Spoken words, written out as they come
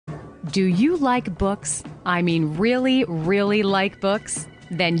Do you like books? I mean, really, really like books?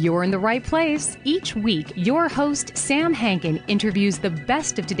 Then you're in the right place. Each week, your host, Sam Hankin, interviews the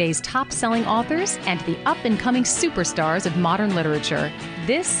best of today's top-selling authors and the up-and-coming superstars of modern literature.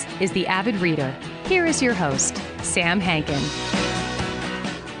 This is The Avid Reader. Here is your host, Sam Hankin.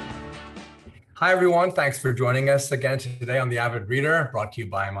 Hi, everyone. Thanks for joining us again today on The Avid Reader, brought to you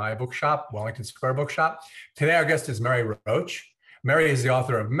by my bookshop, Wellington Square Bookshop. Today, our guest is Mary Roach. Mary is the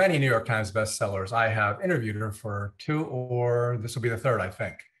author of many New York Times bestsellers. I have interviewed her for two, or this will be the third, I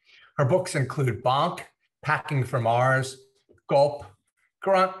think. Her books include Bonk, Packing for Mars, Gulp,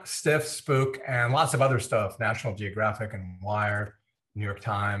 Grunt, Stiff, Spook, and lots of other stuff, National Geographic and Wired, New York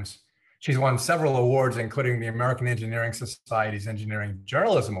Times. She's won several awards, including the American Engineering Society's Engineering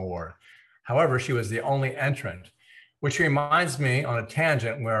Journalism Award. However, she was the only entrant, which reminds me, on a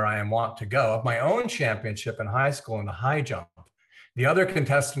tangent where I am wont to go, of my own championship in high school in the high jump. The other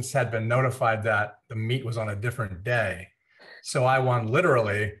contestants had been notified that the meet was on a different day. So I won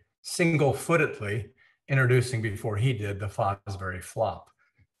literally single-footedly, introducing before he did the Fosbury flop.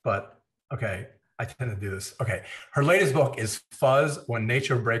 But okay, I tend to do this. Okay, her latest book is Fuzz, When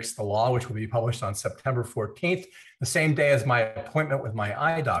Nature Breaks the Law, which will be published on September 14th, the same day as my appointment with my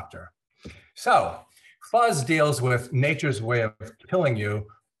eye doctor. So Fuzz deals with nature's way of killing you,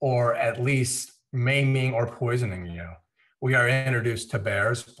 or at least maiming or poisoning you. We are introduced to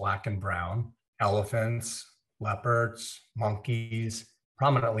bears, black and brown, elephants, leopards, monkeys,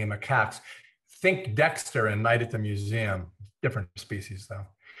 prominently macaques. Think Dexter in Night at the Museum, different species though.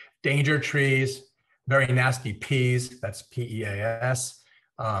 Danger trees, very nasty peas, that's P-E-A-S.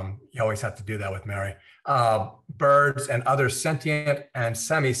 You always have to do that with Mary. Birds and other sentient and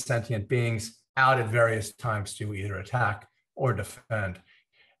semi-sentient beings out at various times to either attack or defend.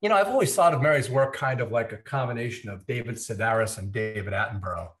 You know, I've always thought of Mary's work kind of like a combination of David Sedaris and David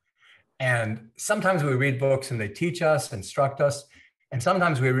Attenborough. And sometimes we read books and they teach us, instruct us, and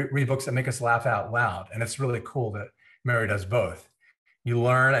sometimes we read books that make us laugh out loud. And it's really cool that Mary does both. You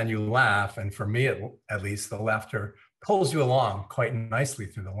learn and you laugh, and for me at least, the laughter pulls you along quite nicely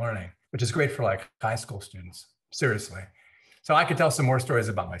through the learning, which is great for like high school students, seriously. So I could tell some more stories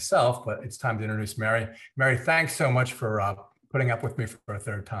about myself, but it's time to introduce Mary. Mary, thanks so much for putting up with me for a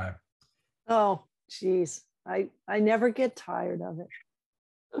third time. Oh, geez. I never get tired of it.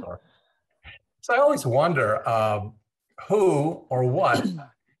 Sure. So I always wonder who or what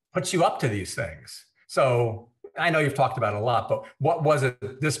puts you up to these things. So I know you've talked about it a lot, but what was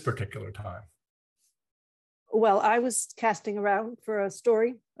it this particular time? Well, I was casting around for a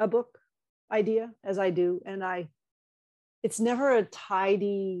story, a book idea, as I do. And it's never a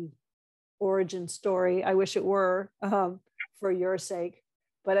tidy origin story. I wish it were. For your sake.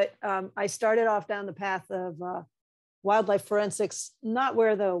 But I started off down the path of wildlife forensics, not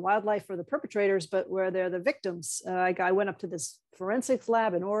where the wildlife are the perpetrators, but where they're the victims. I went up to this forensics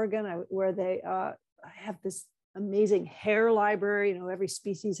lab in Oregon where they have this amazing hair library. You know, every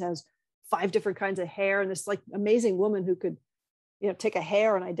species has 5 different kinds of hair. And this like amazing woman who could, you know, take a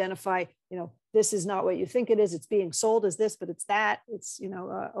hair and identify, you know, this is not what you think it is. It's being sold as this, but it's that. It's, you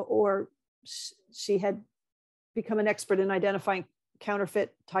know, or she had become an expert in identifying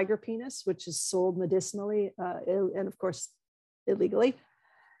counterfeit tiger penis, which is sold medicinally and of course illegally.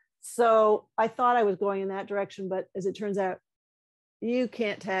 So I thought I was going in that direction, but as it turns out, you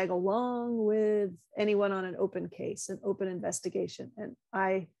can't tag along with anyone on an open case, an open investigation. And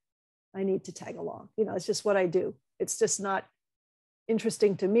I need to tag along. You know, it's just what I do. It's just not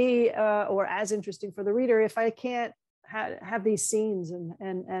interesting to me or as interesting for the reader if I can't have these scenes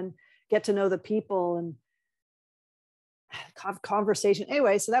and get to know the people and conversation.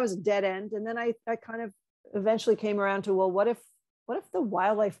 Anyway, so that was a dead end. And then I kind of eventually came around to, well, what if the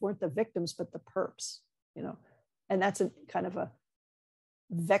wildlife weren't the victims, but the perps, you know? And that's a kind of a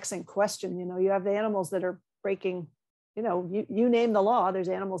vexing question. You know, you have the animals that are breaking, you know, you name the law, there's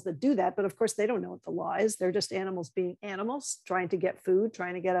animals that do that, but of course they don't know what the law is. They're just animals being animals, trying to get food,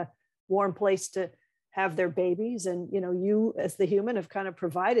 trying to get a warm place to have their babies. And, you know, you as the human have kind of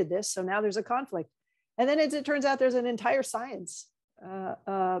provided this. So now there's a conflict. And then it turns out there's an entire science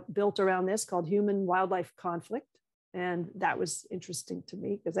built around this called human-wildlife conflict. And that was interesting to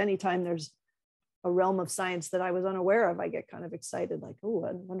me because anytime there's a realm of science that I was unaware of, I get kind of excited, like, oh,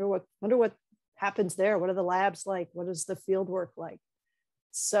 I wonder what happens there. What are the labs like? What is the field work like?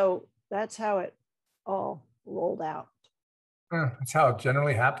 So that's how it all rolled out. That's how it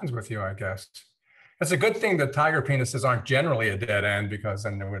generally happens with you, I guess. It's a good thing that tiger penises aren't generally a dead end because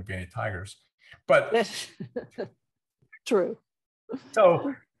then there wouldn't be any tigers. But true.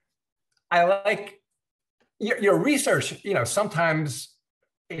 So I like your research, you know, sometimes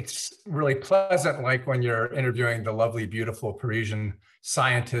it's really pleasant, like when you're interviewing the lovely, beautiful Parisian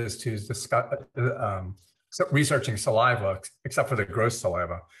scientist who's researching saliva, except for the gross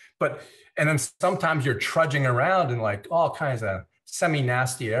saliva. And then sometimes you're trudging around in like all kinds of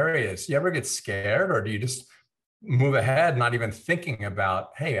semi-nasty areas. You ever get scared, or do you just move ahead, not even thinking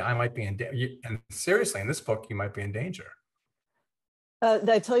about, hey, I might be in danger? And seriously, in this book, you might be in danger. Did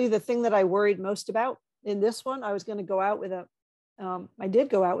I tell you the thing that I worried most about in this one? I was going to go out with I did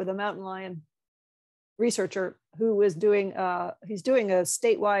go out with a mountain lion researcher who was he's doing a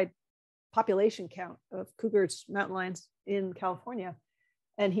statewide population count of cougars, mountain lions in California.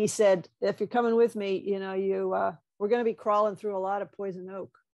 And he said, if you're coming with me, we're going to be crawling through a lot of poison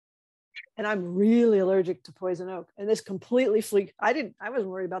oak. And I'm really allergic to poison oak. And this completely I wasn't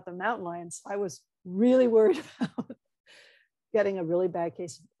worried about the mountain lions. I was really worried about getting a really bad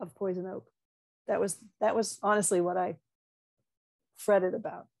case of poison oak. That was honestly what I fretted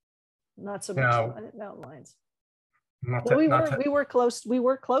about. Not so much mountain lions. But we were close.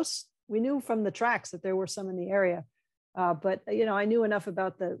 We knew from the tracks that there were some in the area. But I knew enough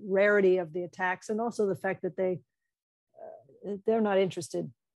about the rarity of the attacks, and also the fact that they're not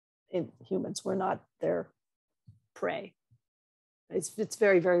interested in humans. We're not their prey. It's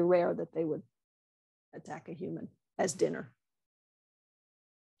very, very rare that they would attack a human as dinner.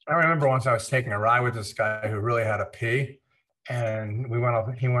 I remember once I was taking a ride with this guy who really had a pee, and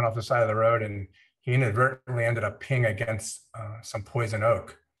he went off the side of the road, and he inadvertently ended up peeing against some poison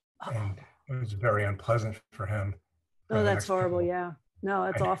oak. And it was very unpleasant for him. Oh, that's horrible. Yeah. No,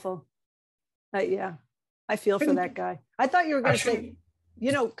 that's awful. Yeah. I feel for that guy. I thought you were going to say,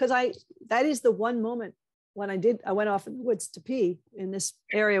 because that is the one moment when I went off in the woods to pee in this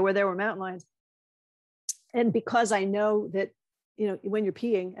area where there were mountain lions. And because I know that, when you're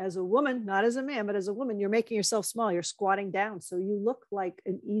peeing as a woman, not as a man, but as a woman, you're making yourself small. You're squatting down. So you look like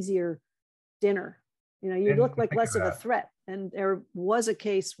an easier dinner. You look like less of a threat. And there was a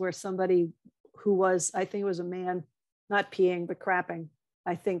case where somebody who I think it was a man, not peeing, but crapping.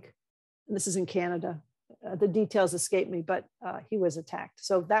 I think this is in Canada. The details escape me, but he was attacked.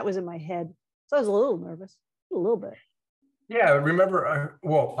 So that was in my head. So I was a little nervous, a little bit. Yeah, remember,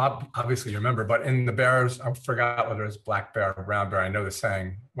 obviously you remember, but in the bears, I forgot whether it's black bear or brown bear. I know the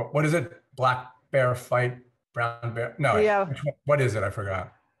saying. What is it? Black bear fight, brown bear? No, yeah. What is it? I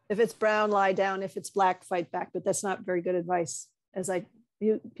forgot. If it's brown, lie down. If it's black, fight back. But that's not very good advice,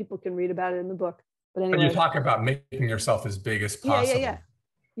 people can read about it in the book. But anyway. But you talk about making yourself as big as possible. Yeah.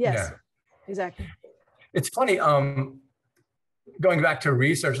 Yes, yeah. Exactly. It's funny, going back to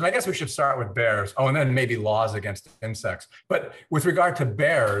research, and I guess we should start with bears. Oh, and then maybe laws against insects. But with regard to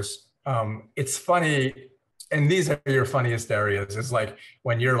bears, it's funny, and these are your funniest areas, is like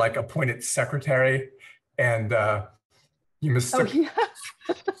when you're like appointed secretary and when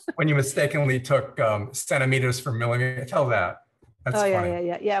you mistakenly took centimeters for millimeters. Tell that. That's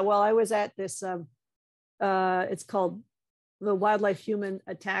funny. Yeah. Well, I was at this, it's called the Wildlife Human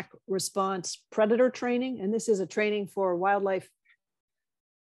Attack Response Predator Training. And this is a training for wildlife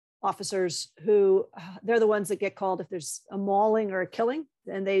officers who, they're the ones that get called if there's a mauling or a killing,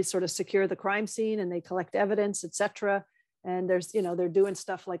 and they sort of secure the crime scene and they collect evidence, etc. And there's, they're doing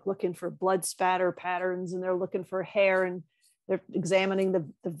stuff like looking for blood spatter patterns, and they're looking for hair, and they're examining the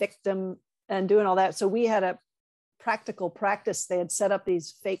victim and doing all that. So we had a practical practice. They had set up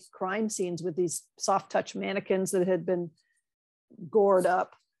these fake crime scenes with these soft touch mannequins that had been gored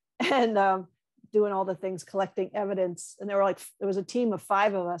up, and doing all the things, collecting evidence. And there was a team of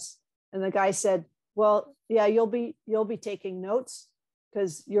 5 of us. And the guy said, well, yeah, you'll be taking notes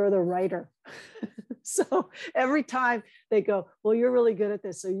because you're the writer. So every time they go, well, you're really good at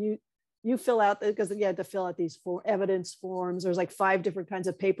this. So you fill out, because you had to fill out these evidence forms. There's like 5 different kinds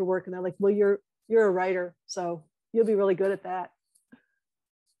of paperwork. And they're like, well, you're a writer, so you'll be really good at that.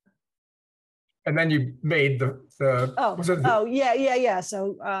 And then you made yeah.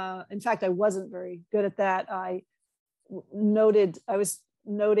 So in fact, I wasn't very good at that. I was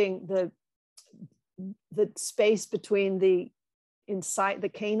noting the space between the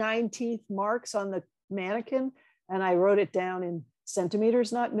canine teeth marks on the mannequin, and I wrote it down in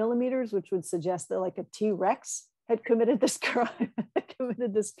centimeters, not millimeters, which would suggest that like a T-Rex had committed this crime,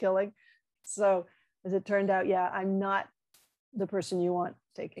 committed this killing. So as it turned out, yeah, I'm not the person you want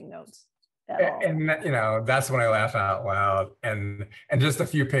taking notes. And that's when I laugh out loud. And just a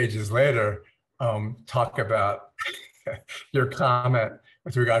few pages later, talk about your comment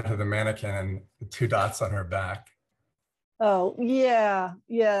with regard to the mannequin and the 2 dots on her back. Oh, yeah.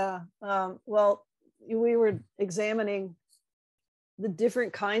 Well, we were examining the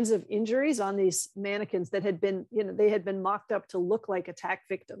different kinds of injuries on these mannequins that had been, they had been mocked up to look like attack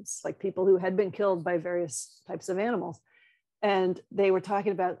victims, like people who had been killed by various types of animals. And they were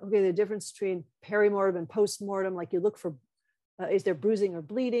talking about, okay, the difference between perimortem and postmortem, like you look for, is there bruising or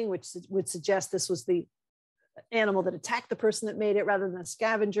bleeding, which would suggest this was the animal that attacked the person that made it rather than a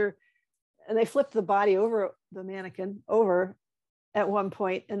scavenger. And they flipped the body over, the mannequin over at one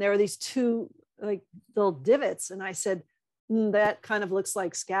point, and there were these two like little divots. And I said, that kind of looks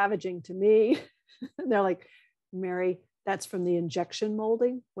like scavenging to me. And they're like, Mary, that's from the injection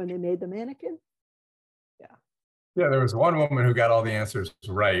molding when they made the mannequin. Yeah. Yeah, there was one woman who got all the answers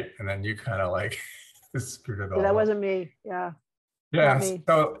right, and then you kind of like screwed it all up. That wasn't me. Yeah. Yeah. Not me.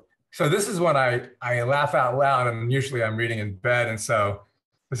 So this is when I laugh out loud, and usually I'm reading in bed, and so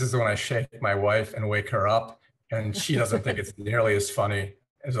this is when I shake my wife and wake her up, and she doesn't think it's nearly as funny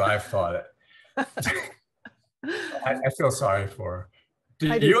as I've thought it. I feel sorry for her.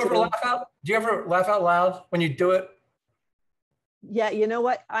 Do you ever laugh out loud when you do it? Yeah, you know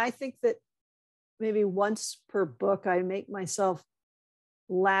what? I think that maybe once per book, I make myself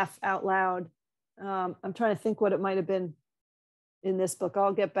laugh out loud. I'm trying to think what it might have been in this book.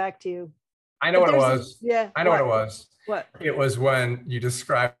 I'll get back to you. I know what it was. Yeah. I know what it was. What? It was when you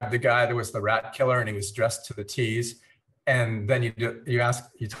described the guy that was the rat killer, and he was dressed to the T's. And then you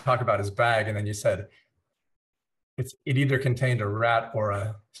talk about his bag, and then you said, it either contained a rat or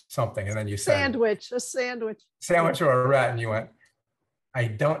a something. And then you said, a sandwich or a rat. And you went, I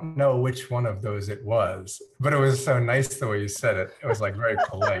don't know which one of those it was, but it was so nice the way you said it. It was like very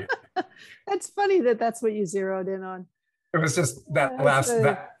polite. That's funny that's what you zeroed in on. It was just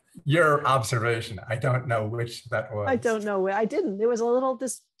your observation. I don't know which that was. I don't know. I didn't. There was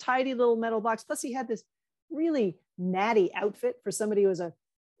this tidy little metal box. Plus he had this really natty outfit for somebody who was a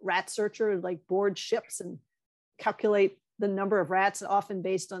rat searcher, like board ships and calculate the number of rats, often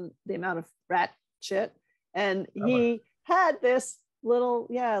based on the amount of rat shit. And he had this little,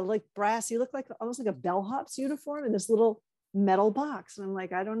 like brass, he looked like almost like a bellhop's uniform in this little metal box. And I'm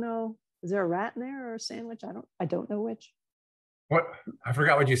like, I don't know, is there a rat in there or a sandwich? I don't know which. I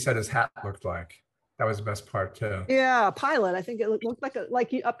forgot what you said his hat looked like. That was the best part too. Yeah, a pilot. I think it looked like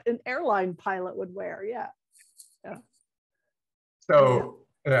an airline pilot would wear. Yeah. So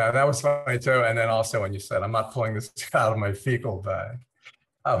yeah, that was funny too. And then also when you said, I'm not pulling this out of my fecal bag.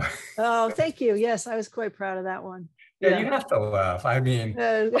 Oh, thank you. Yes, I was quite proud of that one. Yeah, you have to laugh. I mean,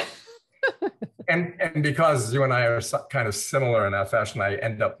 and because you and I are kind of similar in that fashion, I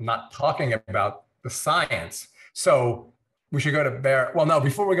end up not talking about the science. So we should go to bear. Well, no,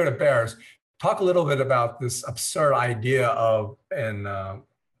 before we go to bears, talk a little bit about this absurd idea of in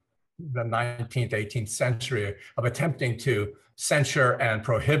the 19th, 18th century of attempting to censure and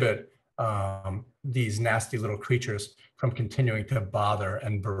prohibit these nasty little creatures from continuing to bother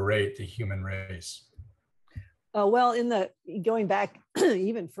and berate the human race. Well, going back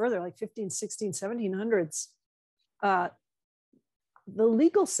even further, like 15, 16, 1700s, the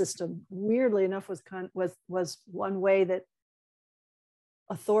legal system, weirdly enough, was one way that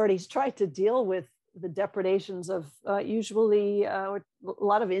authorities tried to deal with the depredations of usually a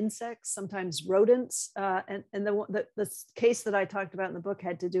lot of insects, sometimes rodents. And the case that I talked about in the book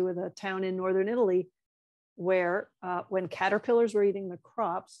had to do with a town in northern Italy where when caterpillars were eating the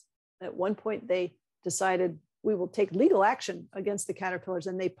crops, at one point they decided, we will take legal action against the caterpillars.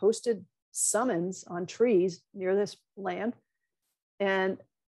 And they posted summons on trees near this land. And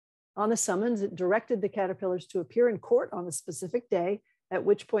on the summons, it directed the caterpillars to appear in court on a specific day, at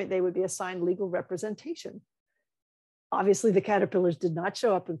which point they would be assigned legal representation. Obviously, the caterpillars did not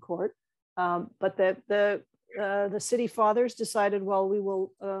show up in court, but the city fathers decided, well,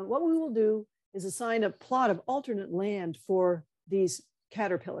 what we will do is assign a plot of alternate land for these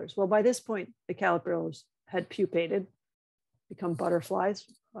caterpillars. Well, by this point, the caterpillars had pupated, become butterflies,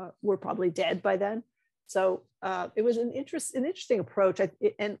 were probably dead by then. So it was an interesting approach.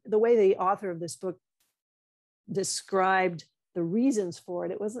 And the way the author of this book described the reasons for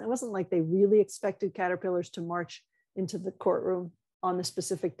it, it wasn't like they really expected caterpillars to march into the courtroom on the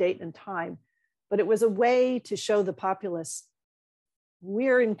specific date and time, but it was a way to show the populace,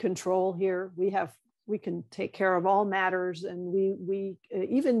 we're in control here. We can take care of all matters, and we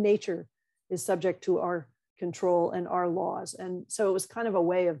even nature is subject to our control and our laws. And so it was kind of a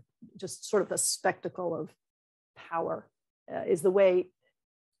way of just sort of a spectacle of power, is the way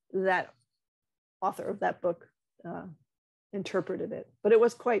that author of that book interpreted it. But it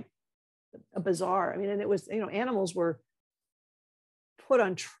was quite bizarre. I mean, and it was, animals were put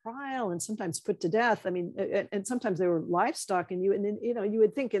on trial and sometimes put to death. I mean, and sometimes they were livestock, and then you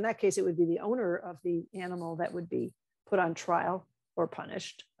would think in that case it would be the owner of the animal that would be put on trial. or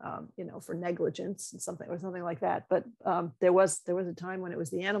punished, for negligence and something like that. But there was a time when it was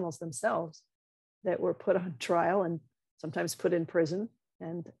the animals themselves that were put on trial and sometimes put in prison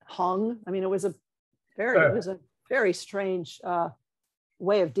and hung. I mean, it was a very strange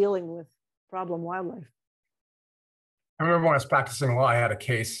way of dealing with problem wildlife. I remember when I was practicing law, I had a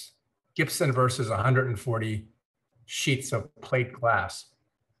case, Gibson versus 140 sheets of plate glass.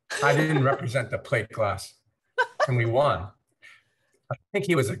 I didn't represent the plate glass, and we won. I think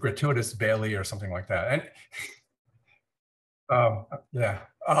he was a gratuitous bailee or something like that.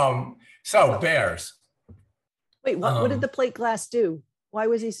 And so bears. Wait, what did the plate glass do? Why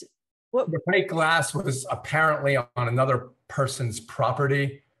was he? What? The plate glass was apparently on another person's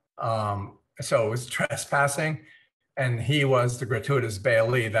property, so it was trespassing. And he was the gratuitous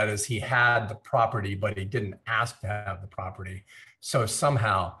bailee. That is, he had the property, but he didn't ask to have the property. So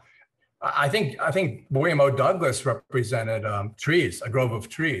somehow, I think William O. Douglas represented trees, a grove of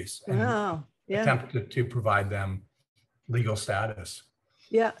trees, and attempted to provide them legal status.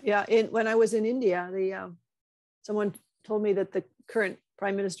 Yeah. When I was in India, someone told me that the current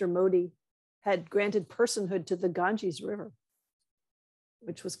Prime Minister Modi had granted personhood to the Ganges River,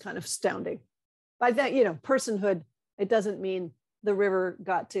 which was kind of astounding. By that, personhood, it doesn't mean the river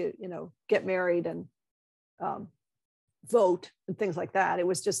got to, get married and vote and things like that. It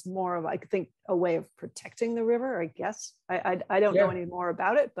was just more of, I think, a way of protecting the river, I guess. I don't know any more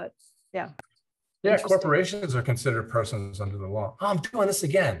about it, but yeah. Yeah, corporations are considered persons under the law. Oh, I'm doing this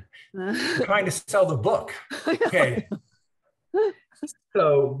again. I'm trying to sell the book. Okay.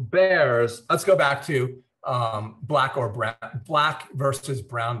 So bears, let's go back to black versus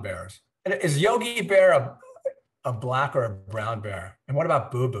brown bears. And is Yogi Bear a black or a brown bear? And what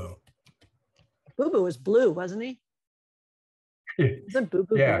about Boo Boo? Boo Boo was blue, wasn't he? Isn't Boo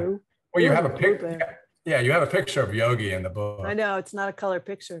Boo blue? Well, you have a picture. Yeah, you have a picture of Yogi in the book. I know, it's not a color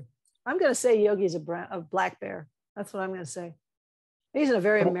picture. I'm going to say Yogi's a black bear. That's what I'm going to say. He's a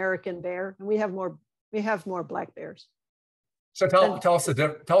very American bear, and we have more black bears. So tell us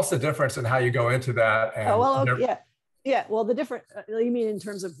the difference in how you go into that. And Well, the different. You mean in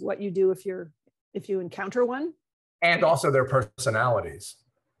terms of what you do if you encounter one, and also their personalities.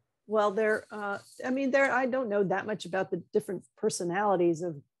 Well, I don't know that much about the different personalities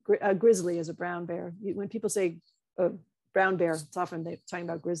of a grizzly as a brown bear. When people say brown bear, it's often they're talking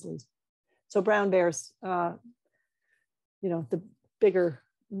about grizzlies. So brown bears, the bigger,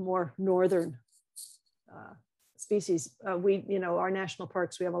 more northern species. Our national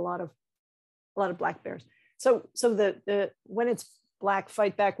parks, we have a lot of black bears. So the when it's black,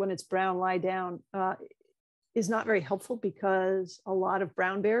 fight back. When it's brown, lie down. Is not very helpful because a lot of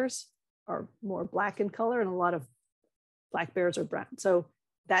brown bears are more black in color and a lot of black bears are brown. So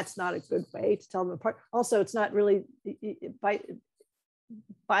that's not a good way to tell them apart. Also, it's not really,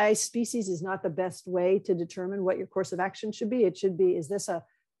 by species is not the best way to determine what your course of action should be. It should be, is this a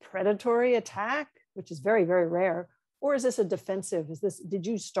predatory attack, which is very, very rare, or is this a defensive? Did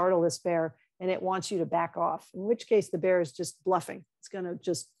you startle this bear and it wants you to back off? In which case the bear is just bluffing. It's gonna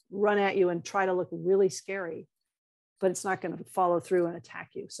just run at you and try to look really scary, but it's not going to follow through and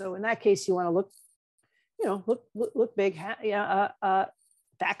attack you. So in that case, you want to look big,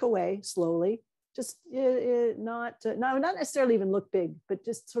 back away slowly, just not necessarily even look big, but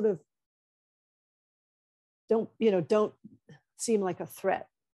just sort of don't seem like a threat.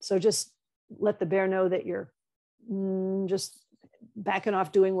 So just let the bear know that you're just backing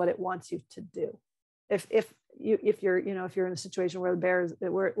off, doing what it wants you to do. If you're in a situation where the bear is,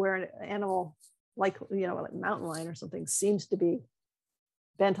 where an animal like mountain lion or something seems to be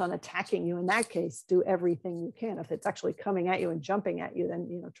bent on attacking you, in that case, do everything you can. If it's actually coming at you and jumping at you,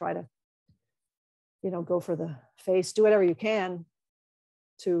 then try to go for the face. Do whatever you can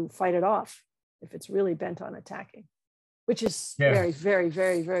to fight it off if it's really bent on attacking, which is very, very,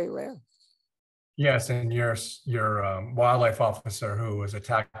 very, very rare. Yes, and your wildlife officer who was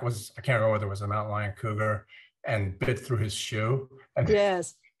attacked I can't remember whether it was a mountain lion, cougar, and bit through his shoe. And,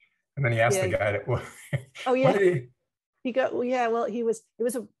 yes. And then he asked the guy oh yeah. He got, well, it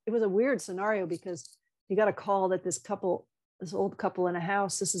was a weird scenario because he got a call that this old couple in a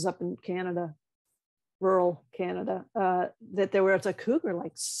house, this is up in Canada, rural Canada, that there was a cougar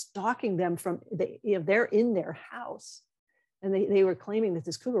like stalking them they're in their house. And they were claiming that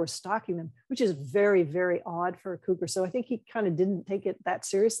this cougar was stalking them, which is very, very odd for a cougar. So I think he kind of didn't take it that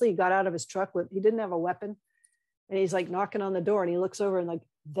seriously. He got out of his truck he didn't have a weapon. And he's like knocking on the door and he looks over and like,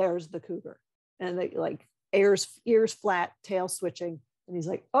 there's the cougar. And they like ears flat, tail switching. And he's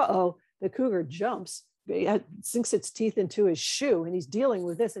like, uh-oh, the cougar jumps, sinks its teeth into his shoe. And he's dealing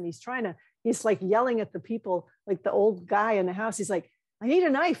with this. And he's like yelling at the people, like the old guy in the house. He's like, I need a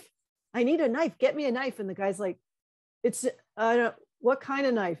knife. I need a knife. Get me a knife. And the guy's like, it's, what kind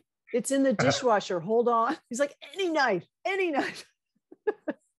of knife? It's in the dishwasher. Hold on. He's like, any knife, any knife.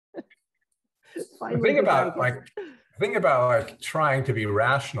 Think about like trying to be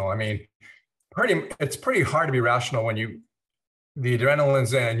rational. I mean, it's pretty hard to be rational when the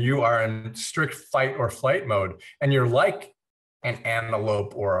adrenaline's in, you are in strict fight or flight mode, and you're like an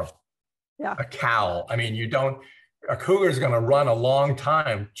antelope or a cow. I mean, a cougar is going to run a long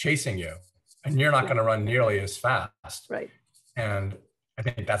time chasing you, and you're not going to run nearly as fast. Right. And I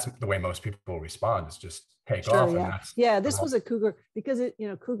think that's the way most people respond, is just take off. Yeah. And this was a cougar, because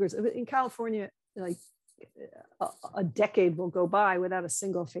cougars in California, like a decade will go by without a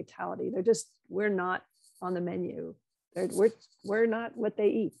single fatality. We're not on the menu. We're not what they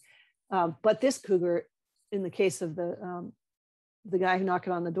eat. But this cougar, in the case of the guy who knocked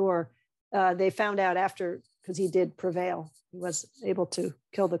on the door, they found out after, because he did prevail. He was able to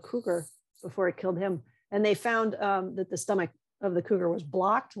kill the cougar before it killed him. And they found that the stomach of the cougar was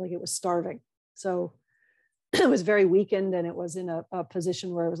blocked, like it was starving. So it was very weakened, and it was in a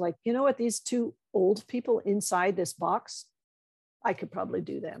position where it was like, you know what, these two old people inside this box, I could probably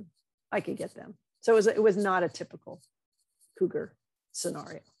do them. I could get them. So it was not a typical cougar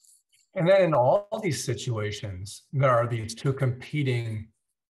scenario. And then in all these situations, there are these two competing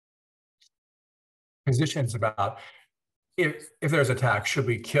positions about if there's attack, should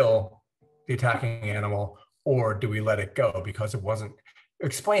we kill the attacking animal, or do we let it go because it wasn't?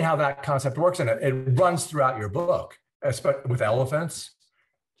 Explain how that concept works, and it runs throughout your book, especially with elephants.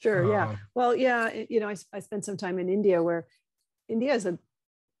 Sure. Yeah. Well, yeah. I spent some time in India, where India is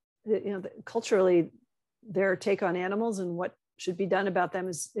culturally, their take on animals and what should be done about them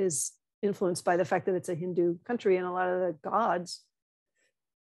is influenced by the fact that it's a Hindu country, and a lot of the gods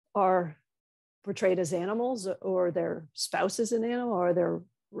are portrayed as animals, or their spouse is an animal, or they're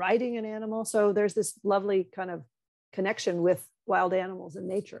riding an animal. So there's this lovely kind of connection with wild animals and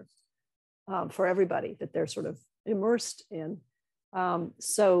nature for everybody that they're sort of immersed in.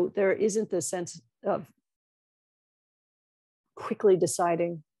 So there isn't this sense of quickly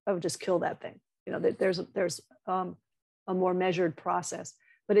deciding, oh, just kill that thing. There's a more measured process.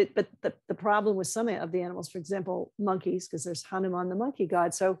 But the problem with some of the animals, for example, monkeys, because there's Hanuman, the monkey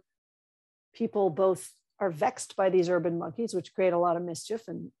god. So people both are vexed by these urban monkeys, which create a lot of mischief,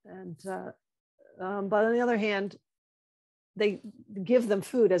 but on the other hand, they give them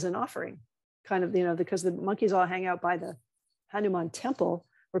food as an offering, kind of, because the monkeys all hang out by the Hanuman temple,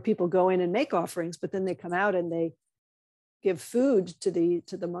 where people go in and make offerings, but then they come out and they give food to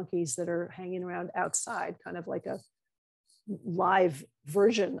the monkeys that are hanging around outside, kind of like a live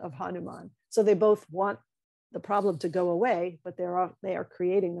version of Hanuman. So they both want the problem to go away, but they are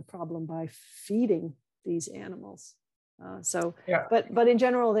creating the problem by feeding these animals. But in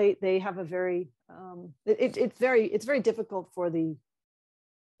general, they have a very it's very difficult for the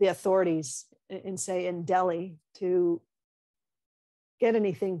authorities in Delhi to get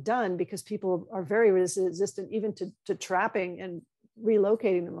anything done, because people are very resistant even to trapping and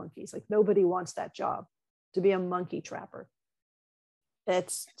relocating the monkeys. Like, nobody wants that job, to be a monkey trapper.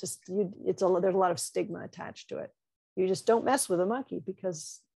 It's just there's a lot of stigma attached to it. You just don't mess with a monkey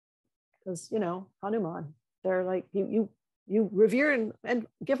because Hanuman, they're like, you revere and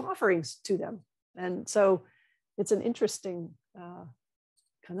give offerings to them. And so it's an interesting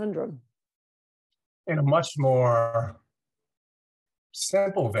conundrum. In a much more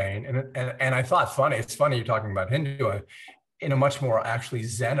simple vein, and I thought it's funny you're talking about Hindu, in a much more actually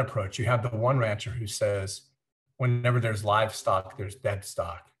Zen approach, you have the one rancher who says, whenever there's livestock, there's dead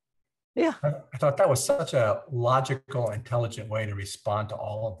stock. Yeah. I thought that was such a logical, intelligent way to respond to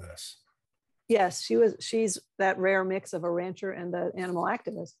all of this. Yes, she's that rare mix of a rancher and an animal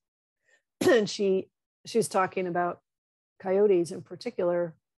activist. And she was talking about coyotes in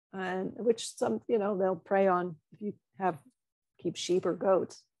particular, and which some, they'll prey on. If you keep sheep or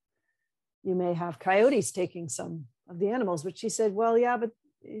goats, you may have coyotes taking some of the animals. But she said, well, yeah, but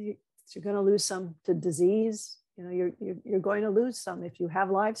you're going to lose some to disease. You're going to lose some. If you have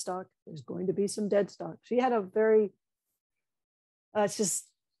livestock, there's going to be some dead stock. She had a very, it's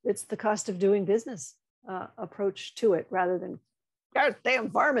the cost of doing business approach to it, rather than damn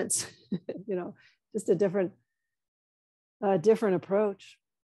varmints, just a different approach,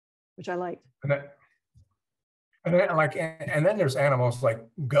 which I liked. And then there's animals like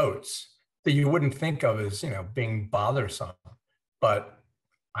goats that you wouldn't think of as, being bothersome, but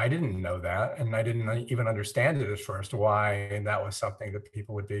I didn't know that, and I didn't even understand it at first, why that was something that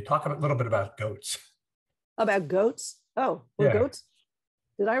people would do. Talk a little bit about goats. About goats? Oh, well, yeah. Goats?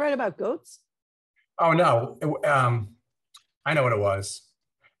 Did I write about goats? Oh, no. I know what it was.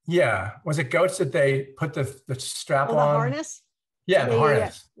 Yeah. Was it goats that they put the strap Oh, on? the harness? Yeah, the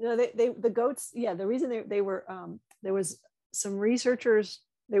harness. No, the goats, yeah, the reason they were, there was some researchers,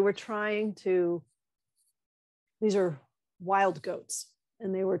 they were trying to, these are wild goats,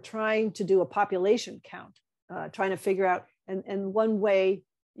 and they were trying to do a population count, trying to figure out, and one way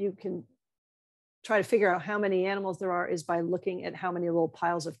you can try to figure out how many animals there are is by looking at how many little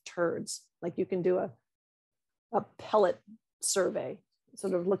piles of turds. Like you can do a pellet survey,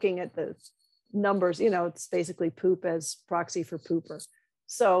 sort of looking at the numbers, it's basically poop as proxy for pooper.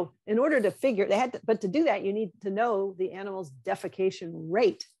 So in order to figure, but to do that, you need to know the animal's defecation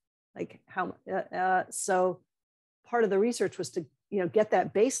rate, like how, so part of the research was to, get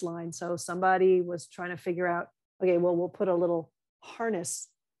that baseline. So somebody was trying to figure out, okay, well, we'll put a little harness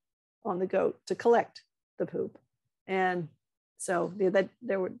on the goat to collect the poop. And so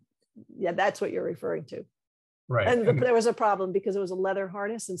that's what you're referring to. Right. And there was a problem because it was a leather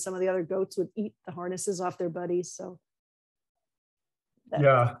harness, and some of the other goats would eat the harnesses off their buddies. So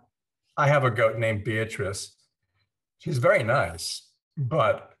yeah, I have a goat named Beatrice. She's very nice,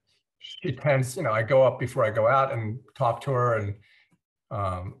 but she tends, I go up before I go out and talk to her, and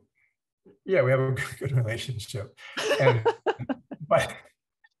yeah, we have a good relationship. And but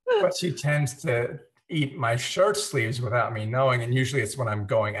she tends to eat my shirt sleeves without me knowing, and usually it's when I'm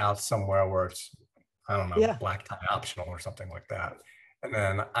going out somewhere where it's, I don't know, black tie optional or something like that. And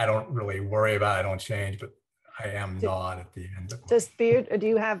then I don't really worry about it. I don't change, but I am gnawed at the end. Do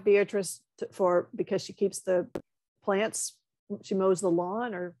you have Beatrice because she keeps the plants? She mows the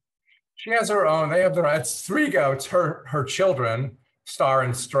lawn, or? She has her own. They have it's 3 goats. Her children, Star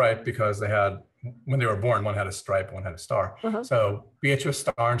and Stripe, because they had, when they were born, one had a stripe, one had a star. So Beatrice,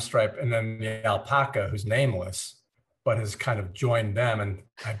 Star, and Stripe, and then the alpaca, who's nameless, but has kind of joined them, and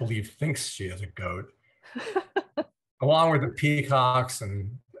I believe thinks she is a goat, along with the peacocks.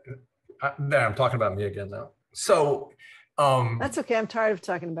 And there, I'm talking about me again now. So that's okay. I'm tired of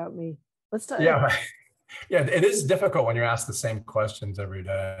talking about me. Let's talk. Yeah, yeah. It is difficult when you're asked the same questions every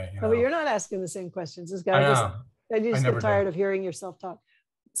day. No, but you're not asking the same questions. This guy I just get tired of hearing yourself talk.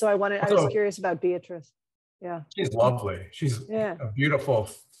 So I was curious about Beatrice. Yeah. She's lovely. She's a beautiful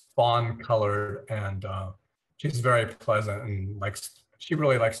fawn colored, and she's very pleasant, and she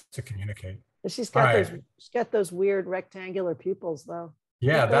really likes to communicate. She's got those weird rectangular pupils though.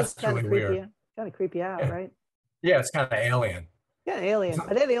 Yeah, that's really weird. Kind of creepy out, right? Yeah, it's kind of alien. Yeah, alien.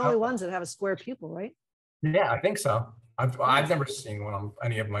 Are they the only ones that have a square pupil, right? Yeah, I think so. I've never seen one on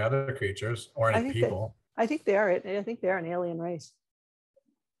any of my other creatures or any people. I think they are. I think they're an alien race.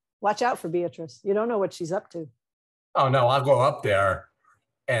 Watch out for Beatrice. You don't know what she's up to. Oh no, I'll go up there,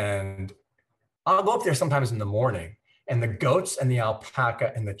 and I'll go up there sometimes in the morning, and the goats and the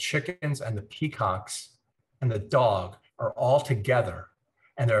alpaca and the chickens and the peacocks and the dog are all together,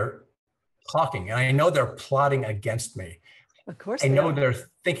 and they're talking, and I know they're plotting against me. Of course, I know they're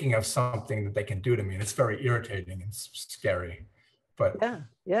thinking of something that they can do to me, and it's very irritating and scary. But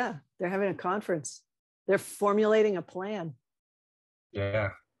yeah, they're having a conference. They're formulating a plan. Yeah.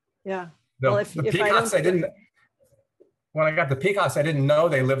 Well, the peacocks, when I got the peacocks, I didn't know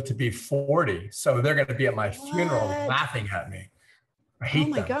they lived to be 40. So they're going to be at my funeral laughing at me. I hate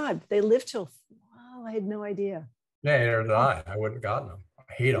them. Oh my God, they live till, wow, I had no idea. Yeah, neither did I. I wouldn't have gotten them.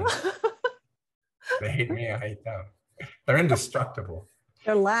 I hate them. They hate me, I hate them. They're indestructible.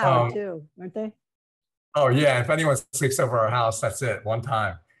 They're loud too, aren't they? Oh yeah, if anyone sleeps over our house, that's it, one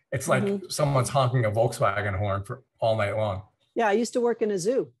time. It's like someone's honking a Volkswagen horn for all night long. Yeah, I used to work in a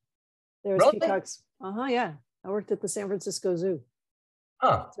zoo. There was peacocks. Yeah. I worked at the San Francisco Zoo.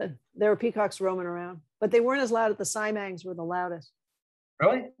 So there were peacocks roaming around, but they weren't as loud as the Siamangs were the loudest.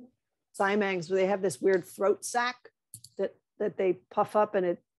 Really? Siamangs, they have this weird throat sac that they puff up, and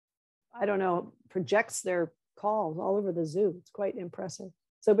it, I don't know, projects their calls all over the zoo. It's quite impressive.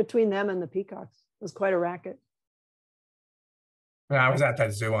 So between them and the peacocks, it was quite a racket. Yeah, I was at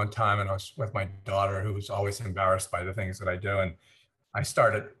that zoo one time, and I was with my daughter, who was always embarrassed by the things that I do. And I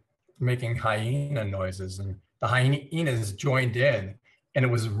started making hyena noises, and the hyenas joined in, and it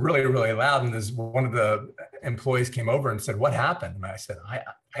was really, really loud. And one of the employees came over and said, "What happened?" And I said, I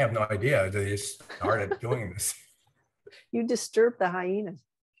have no idea. They just started doing this. You disturbed the hyenas.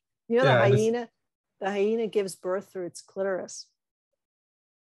 You know, the hyena gives birth through its clitoris.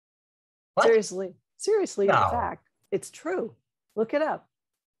 What? Seriously, no. In fact, it's true. Look it up.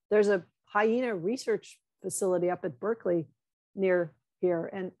 There's a hyena research facility up at Berkeley near here.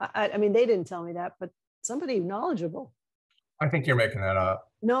 And I mean, they didn't tell me that, but somebody knowledgeable. I think you're making that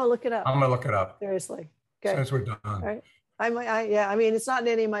up. No, look it up. I'm going to look it up. Seriously. Okay. As soon as we're done. All right. I mean, it's not in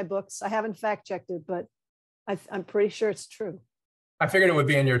any of my books. I haven't fact checked it, but I'm pretty sure it's true. I figured it would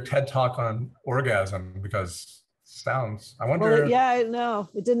be in your TED talk on orgasm because sounds, I wonder. Well, yeah, no,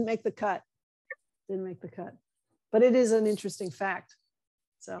 it didn't make the cut. Didn't make the cut. But it is an interesting fact.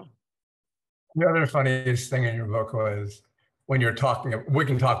 So. The other funniest thing in your book was when you're talking, we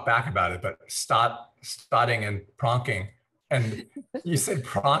can talk back about it, but stotting and pronking. And you said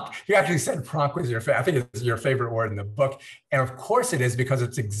pronk, you actually said pronk was I think it's your favorite word in the book. And of course it is, because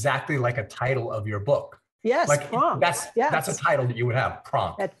it's exactly like a title of your book. Yes, like pronk. That's a title that you would have,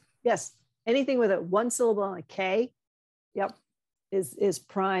 pronk. Yes, anything with a one syllable and a K, yep, is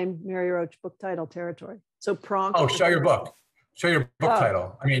prime Mary Roach book title territory. So pronk. Oh, show your book. Show your book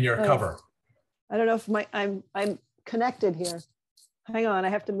title. I mean, your cover. I don't know if I'm connected here. Hang on, I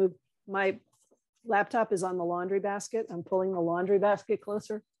have to move. My laptop is on the laundry basket. I'm pulling the laundry basket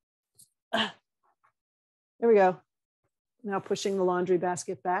closer. There we go. Now pushing the laundry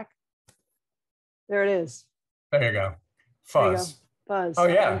basket back. There it is. There you go. Fuzz. Fuzz. Oh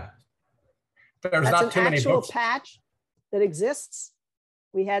yeah. There's not too many books. That's an actual patch that exists.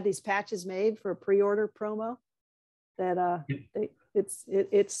 We had these patches made for a pre-order promo. That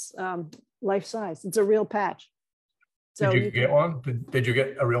it's life size. It's a real patch. So did you get one? Did you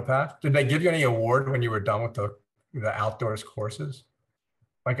get a real patch? Did they give you any award when you were done with the outdoors courses?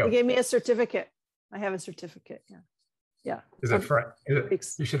 They gave me a certificate. I have a certificate. Yeah. Yeah. Is it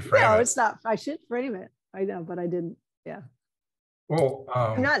you should frame it. No, it's not. I should frame it. I know, but I didn't. Yeah. Well,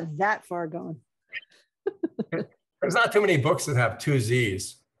 I'm not that far gone. There's not too many books that have 2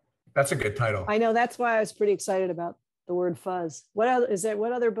 Z's. That's a good title. I know. That's why I was pretty excited about the word Fuzz. What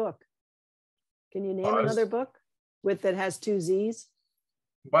other book? Can you name another book that has 2 Z's?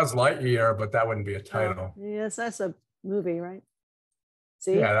 Buzz Lightyear, but that wouldn't be a title. Yes, that's a movie, right?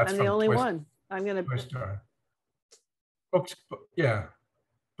 See, yeah, I'm the only one. I'm gonna. Books, yeah.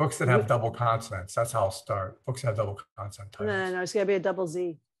 Books that have double consonants. That's how I'll start. Books that have double consonant titles. No, it's gotta be a double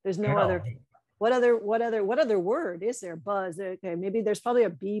Z. There's no other. What other word is there? Buzz. Okay, maybe there's probably a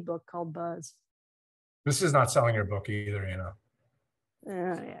B book called Buzz. This is not selling your book either, you know.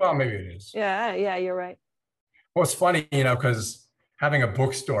 Yeah. Well, maybe it is. Yeah, you're right. Well, it's funny, you know, because having a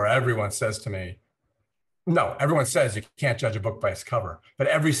bookstore, everyone says to me, no, everyone says you can't judge a book by its cover, but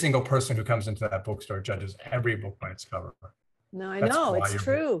every single person who comes into that bookstore judges every book by its cover. No, I know, it's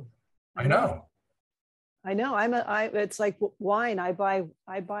true. I know. It's like wine. I buy,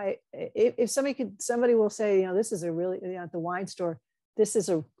 if somebody will say, you know, this is a really, at the wine store,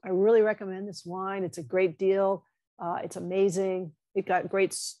 I really recommend this wine. It's a great deal. It's amazing. It got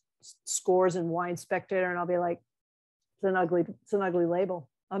great scores in Wine Spectator. And I'll be like, it's an ugly label.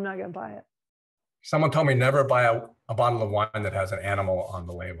 I'm not going to buy it. Someone told me never buy a bottle of wine that has an animal on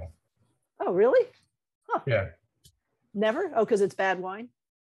the label. Oh, really? Huh. Yeah. Never? Oh, because it's bad wine?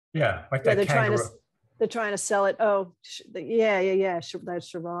 Yeah, like that kangaroo. They're trying to sell it. Oh, yeah. That's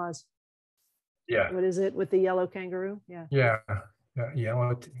Shiraz. Yeah. What is it with the yellow kangaroo? Yeah. Yeah.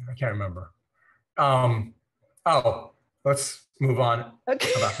 I can't remember. Let's move on.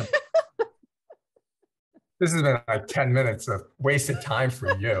 Okay. This has been like 10 minutes of wasted time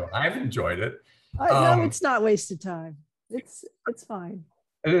for you. I've enjoyed it. No, it's not wasted time. It's fine.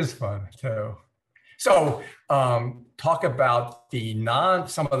 It is fun too. So talk about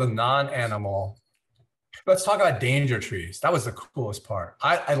some of the non-animal. Let's talk about danger trees. That was the coolest part.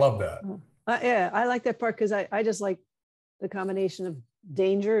 I love that. Yeah, I like that part because I just like the combination of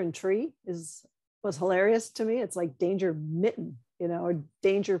danger and tree was hilarious to me. It's like danger mitten, you know, or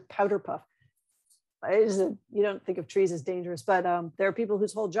danger powder puff. You don't think of trees as dangerous, but there are people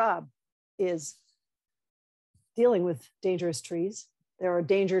whose whole job is dealing with dangerous trees. There are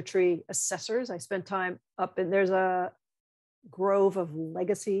danger tree assessors. I spent time there's a grove of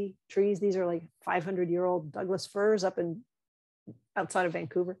legacy trees. These are like 500-year-old Douglas firs outside of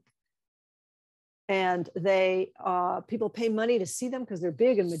Vancouver. And people pay money to see them because they're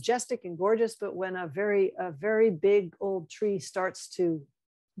big and majestic and gorgeous. But when a very big old tree starts to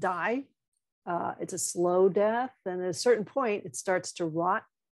die, it's a slow death. And at a certain point, it starts to rot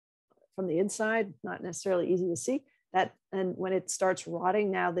from the inside, not necessarily easy to see. And when it starts rotting,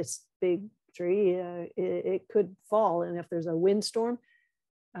 now this big tree, it could fall. And if there's a windstorm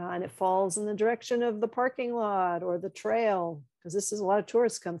and it falls in the direction of the parking lot or the trail, because this is a lot of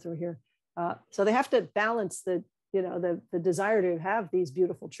tourists come through here. So they have to balance the desire to have these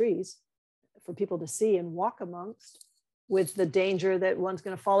beautiful trees for people to see and walk amongst with the danger that one's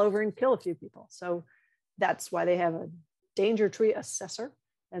going to fall over and kill a few people. So that's why they have a danger tree assessor.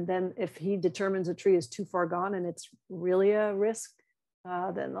 And then if he determines a tree is too far gone and it's really a risk,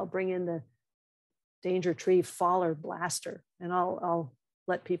 then they'll bring in the danger tree faller blaster. And I'll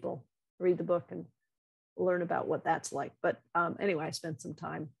let people read the book and learn about what that's like. But anyway, I spent some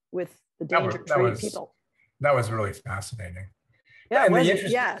time with the danger tree people. That was really fascinating. Yeah, and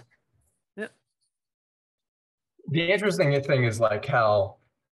yeah. The interesting thing is like how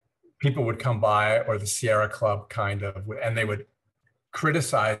people would come by, or the Sierra Club kind of, and they would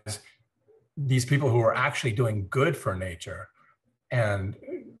criticize these people who are actually doing good for nature. And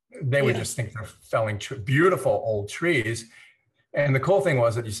they would just think they're felling beautiful old trees. And the cool thing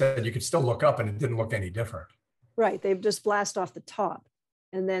was that you said you could still look up and it didn't look any different. Right. They just blast off the top.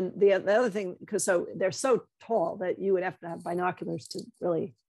 And then the other thing, because they're so tall that you would have to have binoculars to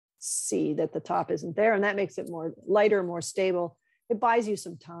really see that the top isn't there. And that makes it more lighter, more stable. It buys you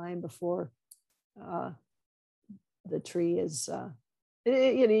some time before the tree is,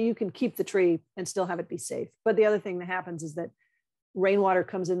 you can keep the tree and still have it be safe. But the other thing that happens is that rainwater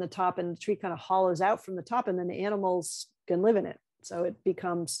comes in the top and the tree kind of hollows out from the top, and then the animals can live in it. So it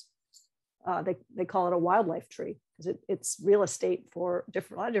becomes, they call it a wildlife tree, because it's real estate for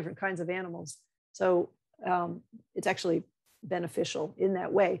a lot of different kinds of animals. So it's actually beneficial in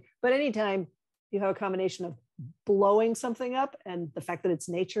that way. But anytime you have a combination of blowing something up and the fact that it's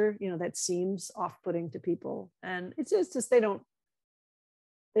nature, that seems off-putting to people. And it's just they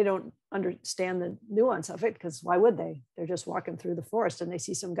don't understand the nuance of it, because why would they? They're just walking through the forest and they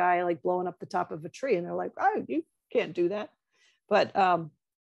see some guy like blowing up the top of a tree and they're like, oh, you can't do that. But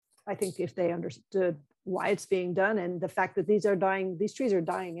I think if they understood why it's being done and the fact that these trees are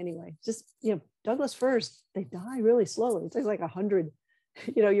dying anyway, just, Douglas firs, they die really slowly. It's like 100,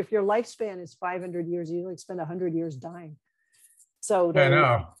 if your lifespan is 500 years, you spend 100 years dying. So I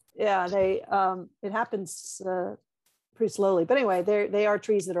know. Yeah, it happens pretty slowly. But anyway, they are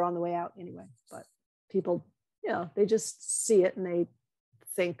trees that are on the way out anyway. But people, they just see it and they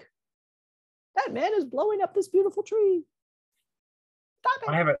think, that man is blowing up this beautiful tree.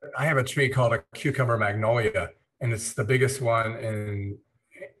 Stop it. I have a tree called a cucumber magnolia, and it's the biggest one, and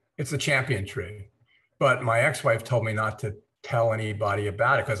it's a champion tree. But my ex-wife told me not to tell anybody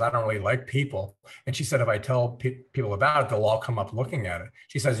about it because I don't really like people. And she said, if I tell people about it, they'll all come up looking at it.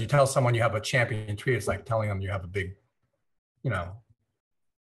 She says, you tell someone you have a champion tree, it's like telling them you have a big,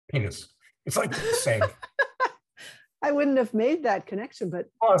 penis. It's like the same. I wouldn't have made that connection, but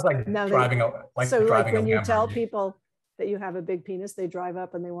it's like driving when you tell people that you have a big penis, they drive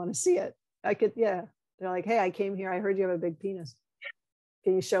up and they want to see it. They're like, hey, I came here, I heard you have a big penis.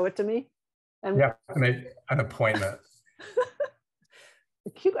 Can you show it to me? And yeah, I made an appointment.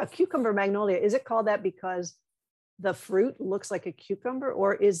 A cucumber magnolia, is it called that because the fruit looks like a cucumber,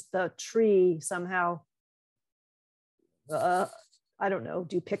 or is the tree somehow, I don't know,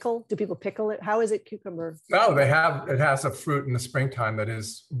 do people pickle it? How is it cucumber? No, it has a fruit in the springtime that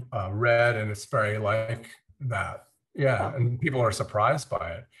is red, and it's very like that. Yeah, and people are surprised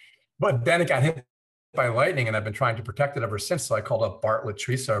by it. But then it got hit by lightning, and I've been trying to protect it ever since. So I called up Bartlett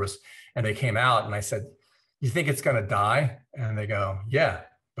Tree Service, and they came out, and I said, you think it's going to die? And they go, yeah,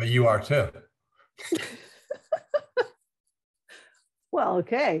 but you are too. Well,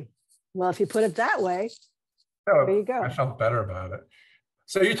 okay. Well, if you put it that way, there you go. I felt better about it.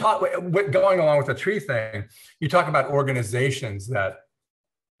 So you talk, going along with the tree thing, you talk about organizations that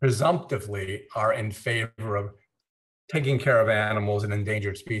presumptively are in favor of taking care of animals and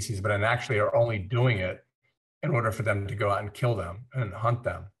endangered species, but actually are only doing it in order for them to go out and kill them and hunt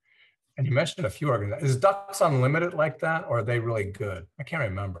them. And you mentioned a few organizations. Is Ducks Unlimited like that, or are they really good? I can't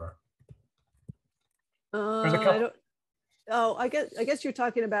remember. There's a couple. I guess you're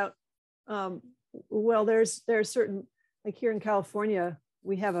talking about. Well, there's certain, like here in California,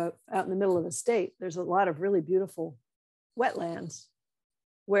 we have out in the middle of the state, there's a lot of really beautiful wetlands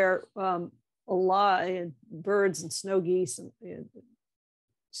where a lot of birds and snow geese and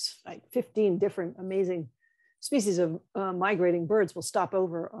like 15 different amazing species of migrating birds will stop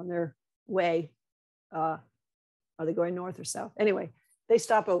over on their way. Are they going north or south? Anyway, they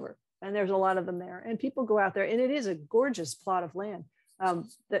stop over, and there's a lot of them there, and people go out there, and it is a gorgeous plot of land.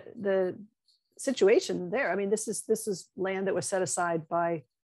 The situation there, I mean, this is land that was set aside by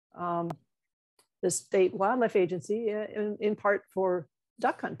the state wildlife agency in part for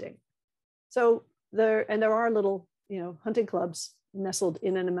duck hunting. So there are little, hunting clubs nestled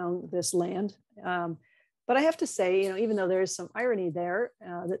in and among this land. But I have to say, even though there is some irony there,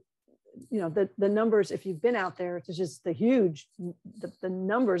 that, the numbers, if you've been out there, it's just the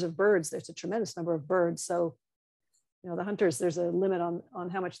numbers of birds, there's a tremendous number of birds. So, the hunters, there's a limit on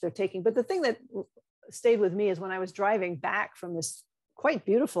how much they're taking. But the thing that stayed with me is when I was driving back from this quite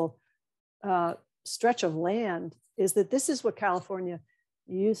beautiful stretch of land, is that this is what California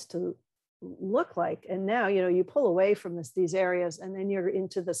used to look like? And now, you pull away from these areas, and then you're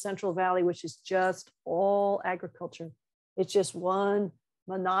into the Central Valley, which is just all agriculture. It's just one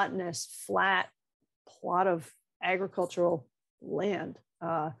monotonous, flat plot of agricultural land.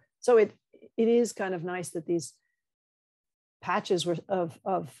 So it is kind of nice that these patches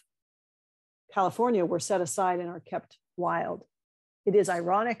of California were set aside and are kept wild. It is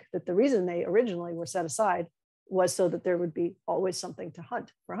ironic that the reason they originally were set aside was so that there would be always something to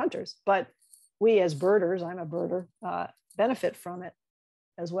hunt for hunters. But we as birders, I'm a birder, benefit from it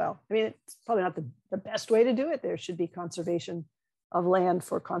as well. I mean, it's probably not the best way to do it. There should be conservation of land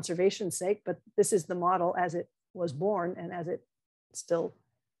for conservation's sake, but this is the model as it was born and as it still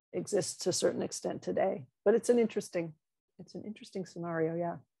exists to a certain extent today. But it's an interesting scenario,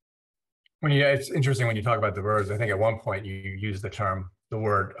 yeah. It's interesting when you talk about the birds. I think at one point you used the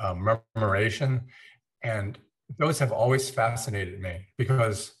word murmuration, and those have always fascinated me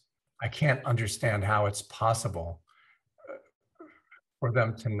because I can't understand how it's possible for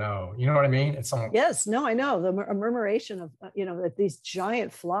them to know. You know what I mean? It's something. Yes, no, I know the murmuration of that these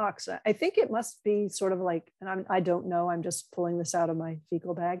giant flocks. I think it must be sort of like, and I don't know. I'm just pulling this out of my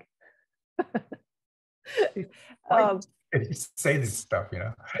fecal bag. Say this stuff,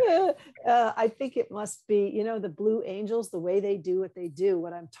 I think it must be, the Blue Angels, the way they do what they do.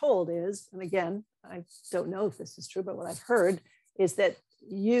 What I'm told is, and again, I don't know if this is true, but what I've heard is that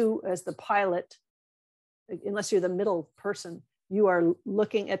you, as the pilot, unless you're the middle person, you are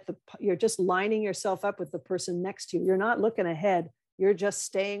looking at you're just lining yourself up with the person next to you. You're not looking ahead. You're just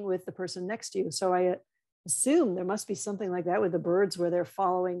staying with the person next to you. So I assume there must be something like that with the birds where they're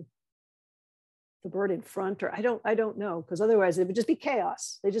following the bird in front, or I don't know, because otherwise it would just be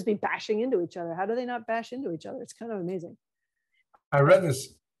chaos. They'd just be bashing into each other. How do they not bash into each other? It's kind of amazing. I read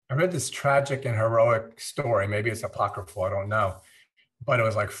this tragic and heroic story. Maybe it's apocryphal, I don't know. But it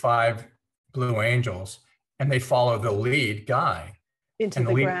was like 5 Blue Angels, and they follow the lead guy into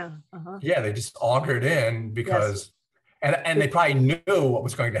the ground. Uh-huh. Yeah, they just augured in because, yes. and they probably knew what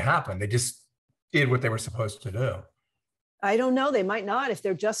was going to happen. They just did what they were supposed to do. I don't know. They might not if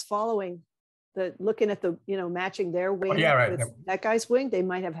they're just following looking at the, matching their wing with that guy's wing. They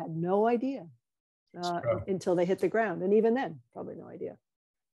might have had no idea until they hit the ground, and even then, probably no idea.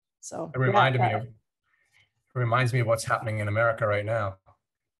 So it reminds me of what's happening in America right now.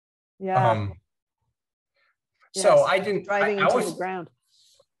 Yeah. So yes. I didn't driving into the ground.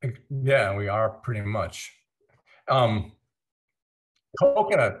 Yeah, we are pretty much.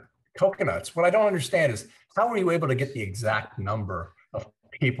 Coconuts. What I don't understand is how were you able to get the exact number of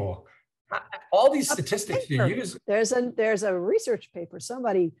people? All these statistics you use. There's a research paper.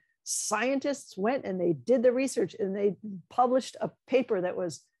 Scientists went and they did the research and they published a paper that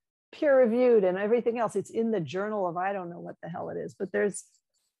was peer reviewed and everything else. It's in the journal of, I don't know what the hell it is, but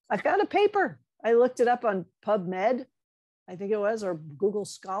I found a paper. I looked it up on PubMed, I think it was, or Google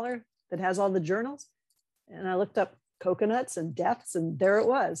Scholar, that has all the journals. And I looked up coconuts and deaths, and there it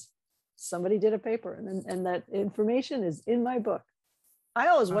was. Somebody did a paper, and that information is in my book. I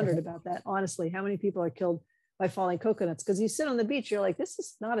always wondered about that, honestly, how many people are killed by falling coconuts? Because you sit on the beach, you're like, this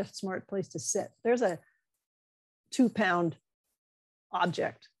is not a smart place to sit. There's a 2-pound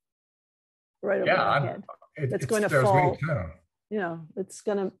object right over my head. It's going to fall. It's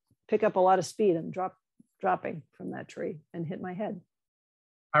going to pick up a lot of speed and dropping from that tree and hit my head.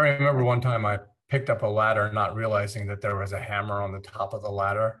 I remember one time I picked up a ladder, not realizing that there was a hammer on the top of the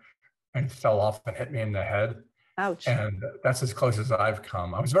ladder, and fell off and hit me in the head. Ouch. And that's as close as I've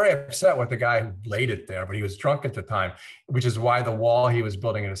come. I was very upset with the guy who laid it there, but he was drunk at the time, which is why the wall he was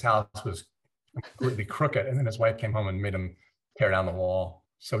building in his house was completely crooked. And then his wife came home and made him tear down the wall.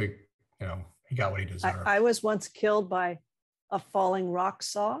 So he got what he deserved. I was once killed by a falling rock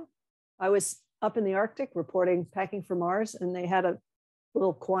saw. I was up in the Arctic reporting, packing for Mars, and they had a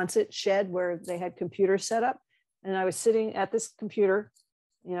little Quonset shed where they had computers set up. And I was sitting at this computer,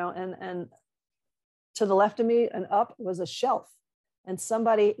 and to the left of me and up was a shelf. And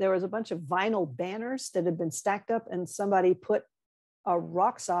there was a bunch of vinyl banners that had been stacked up, and somebody put a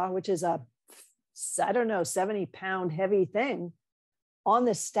rock saw, which is 70-pound heavy thing, on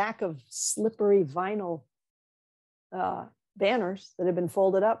this stack of slippery vinyl banners that had been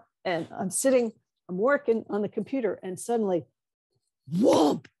folded up. And I'm working on the computer, and suddenly,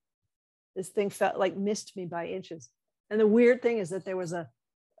 whoomp, this thing felt like missed me by inches. And the weird thing is that there was a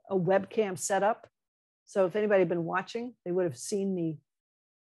webcam set up. So if anybody had been watching, they would have seen me,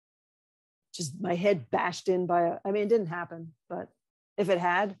 just my head bashed in by it didn't happen, but if it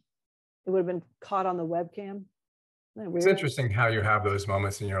had, it would have been caught on the webcam. It's interesting how you have those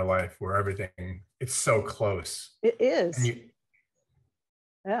moments in your life where it's so close. It is.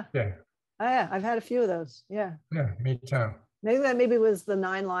 Yeah. Yeah, I've had a few of those. Yeah. Yeah, me too. Maybe was the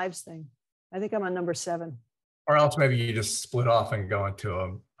 9 lives thing. I think I'm on number 7. Or else maybe you just split off and go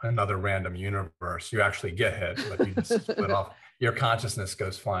into another random universe. You actually get hit, but you just split off. Your consciousness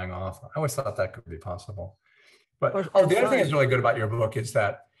goes flying off. I always thought that could be possible. But the other thing that's really good about your book is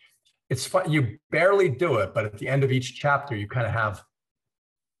that it's fun. You barely do it, but at the end of each chapter, you kind of have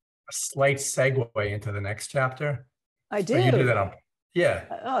a slight segue into the next chapter. I do. So you do that on, yeah.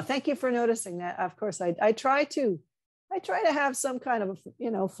 Oh, thank you for noticing that. Of course, I try to have some kind of,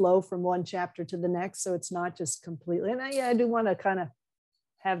 flow from one chapter to the next, so it's not just completely. And I do want to kind of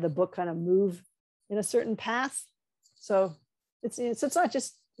have the book kind of move in a certain path, so it's not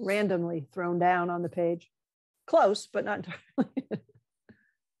just randomly thrown down on the page. Close, but not entirely.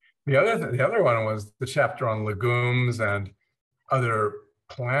 The other one was the chapter on legumes and other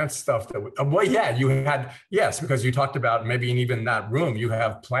plant stuff that you had, yes, because you talked about maybe in even that room you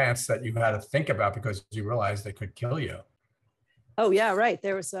have plants that you had to think about because you realized they could kill you. Oh yeah, right.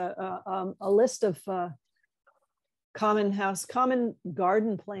 There was a list of common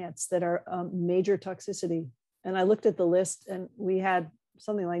garden plants that are major toxicity, and I looked at the list, and we had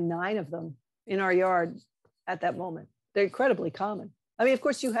something like 9 of them in our yard at that moment. They're incredibly common. I mean, of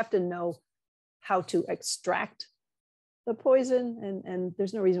course, you have to know how to extract the poison, and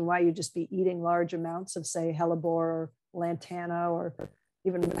there's no reason why you'd just be eating large amounts of, say, hellebore or lantana, or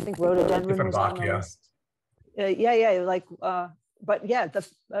even I think rhododendron was on the list. But yeah,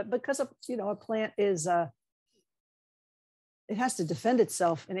 because a plant is it has to defend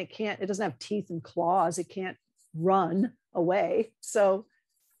itself, and it doesn't have teeth and claws. It can't run away. So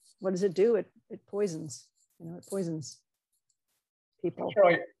what does it do? It poisons. It poisons people.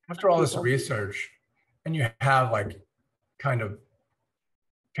 After all this research, and you have like kind of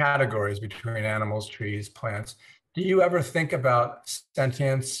categories between animals, trees, plants, do you ever think about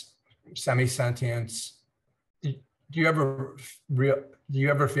sentience, semi-sentience? Do you ever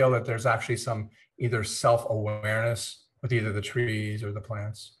feel that there's actually some either self-awareness with either the trees or the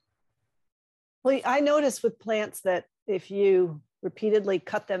plants? Well, I notice with plants that if you repeatedly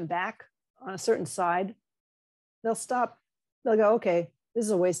cut them back on a certain side, they'll stop. They'll go, okay, this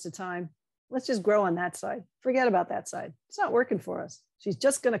is a waste of time. Let's just grow on that side. Forget about that side. It's not working for us. She's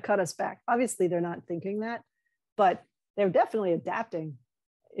just going to cut us back. Obviously, they're not thinking that, but they're definitely adapting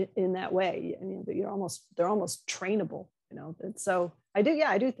in that way. I mean, they're almost trainable, And so I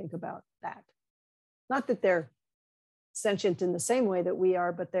do think about that. Not that they're sentient in the same way that we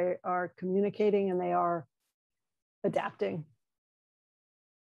are, but they are communicating and they are adapting.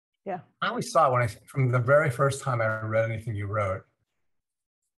 Yeah. I always thought from the very first time I read anything you wrote,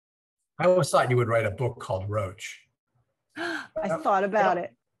 I always thought you would write a book called Roach. I thought about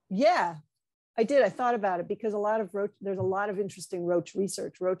it. Yeah, I did. I thought about it because there's a lot of interesting roach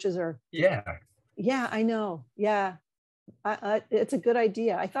research. Roaches are. Yeah. Yeah, I know. Yeah. It's a good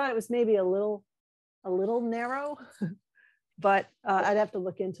idea. I thought it was maybe a little narrow, but I'd have to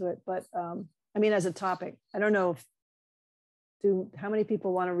look into it. But I mean, as a topic, I don't know how many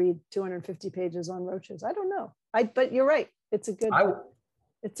people want to read 250 pages on roaches? I don't know. But you're right. It's a good idea.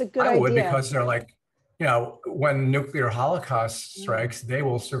 I would, because they're like, when nuclear holocaust strikes, they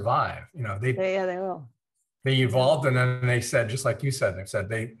will survive. They will. They evolved, and then they said, just like you said,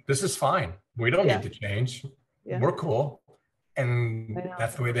 this is fine. We don't need to change. Yeah. We're cool. And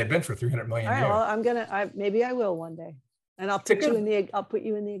that's the way they've been for 300 million years. Well, maybe I will one day. And I'll put you in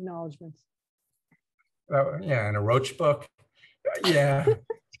the acknowledgements. In a roach book. Yeah.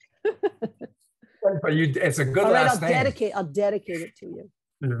 But it's a good last name. I'll dedicate it to you.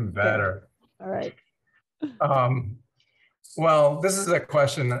 Even better. Okay. All right. Well, this is a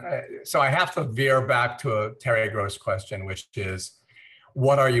question. So I have to veer back to a Terry Gross question, which is,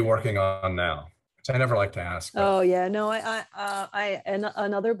 what are you working on now? Which I never like to ask. But. Oh yeah, no,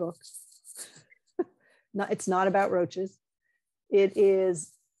 another book. No, it's not about roaches. It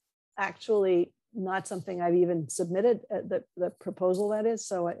is actually not something I've even submitted, the proposal that is.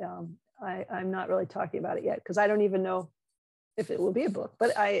 So I'm not really talking about it yet because I don't even know if it will be a book,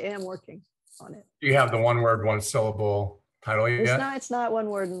 but I am working on it. Do you have the 1 word, 1 syllable title yet? It's not 1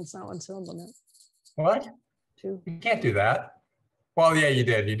 word and it's not 1 syllable. No. What? 2. You can't do that. Well, yeah, you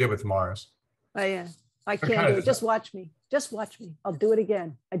did. You did with Mars. Oh yeah. I can't do it. Just watch me. Just watch me. I'll do it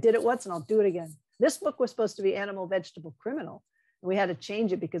again. I did it once and I'll do it again. This book was supposed to be Animal, Vegetable, Criminal. And we had to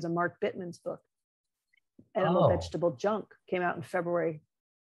change it because of Mark Bittman's book. Animal, Vegetable, Junk came out in February.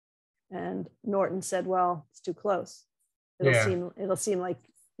 And Norton said, well, it's too close. It'll seem like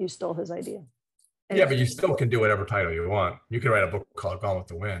you stole his idea. Anyway. Yeah, but you still can do whatever title you want. You could write a book called Gone with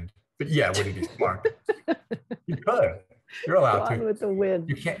the Wind. But yeah, it wouldn't be smart. You could. You're allowed to. Gone with the Wind.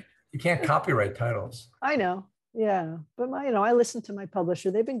 You can't. You can't copyright titles. I know. Yeah. But I listen to my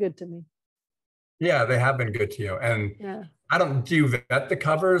publisher. They've been good to me. Yeah, they have been good to you. And yeah. do you vet the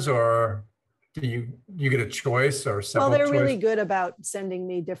covers, or do you get a choice or several? Well, they're really good about sending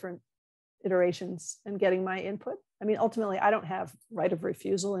me different iterations and getting my input. I mean, ultimately, I don't have right of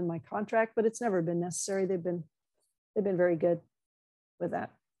refusal in my contract, but it's never been necessary. They've been very good with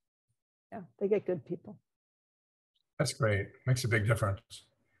that. Yeah, they get good people. That's great. Makes a big difference.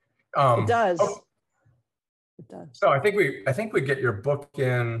 It does. It does. So I think we get your book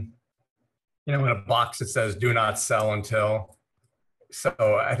in, in a box that says "Do not sell until." So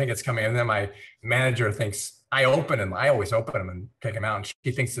I think it's coming. And then my manager thinks I always open them and take them out, and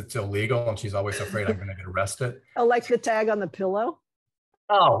she thinks it's illegal, and she's always afraid I'm going to get arrested. Oh, like the tag on the pillow.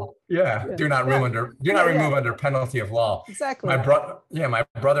 Oh yeah. Do not remove under penalty of law. Exactly. My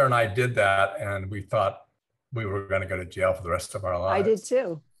brother and I did that, and we thought we were going to go to jail for the rest of our lives. I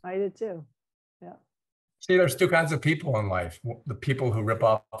did too. Yeah. See, there's two kinds of people in life: the people who rip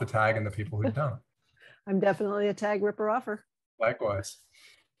off the tag and the people who don't. I'm definitely a tag ripper offer. Likewise.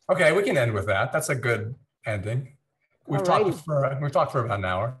 Okay, we can end with that. That's a good ending. We've talked for about an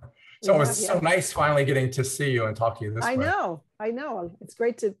hour. So it was so nice finally getting to see you and talk to you this way. I know. It's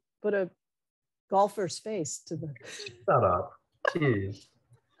great to put a golfer's face to the. Shut up. Jeez.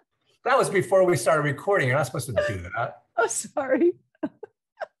 That was before we started recording. You're not supposed to do that. Oh, sorry.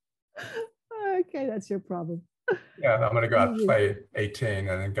 Okay, that's your problem. Yeah, I'm going to go out and play 18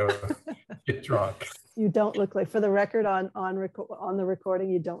 and then go get drunk. You don't look like, for the record, on the recording,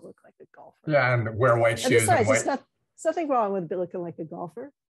 you don't look like a golfer. Yeah, and wear white shoes. And besides, there's nothing wrong with looking like a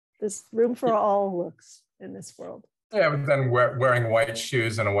golfer. There's room for all looks in this world. Yeah, but then wearing white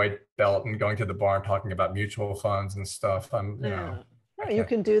shoes and a white belt and going to the bar and talking about mutual funds and stuff. You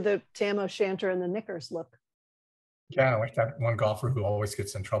can do the Tam O'Shanter and the knickers look. Yeah, like that one golfer who always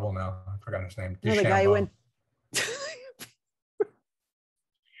gets in trouble now. I forgot his name. The guy who went.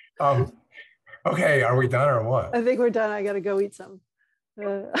 Okay, are we done or what? I think we're done. I got to go eat something.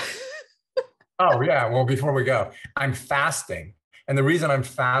 Oh yeah. Well, before we go, I'm fasting, and the reason I'm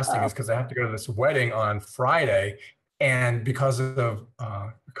fasting is because I have to go to this wedding on Friday, and because of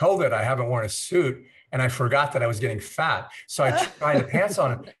COVID, I haven't worn a suit, and I forgot that I was getting fat, so I tried the pants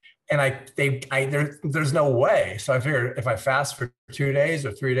on, and there's no way. So I figured if I fast for 2 days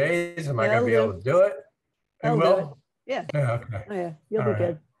or 3 days, am I going to be able to do it? I will. Yeah. Okay. Oh, yeah. You'll be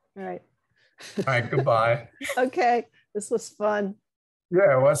good. All right. All right. Goodbye. Okay. This was fun.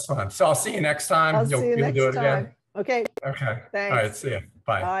 Yeah, it was fun. So I'll see you next time. I'll see you next do it time. again. Okay. Okay. Thanks. All right. See you.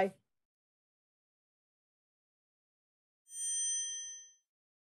 Bye. Bye.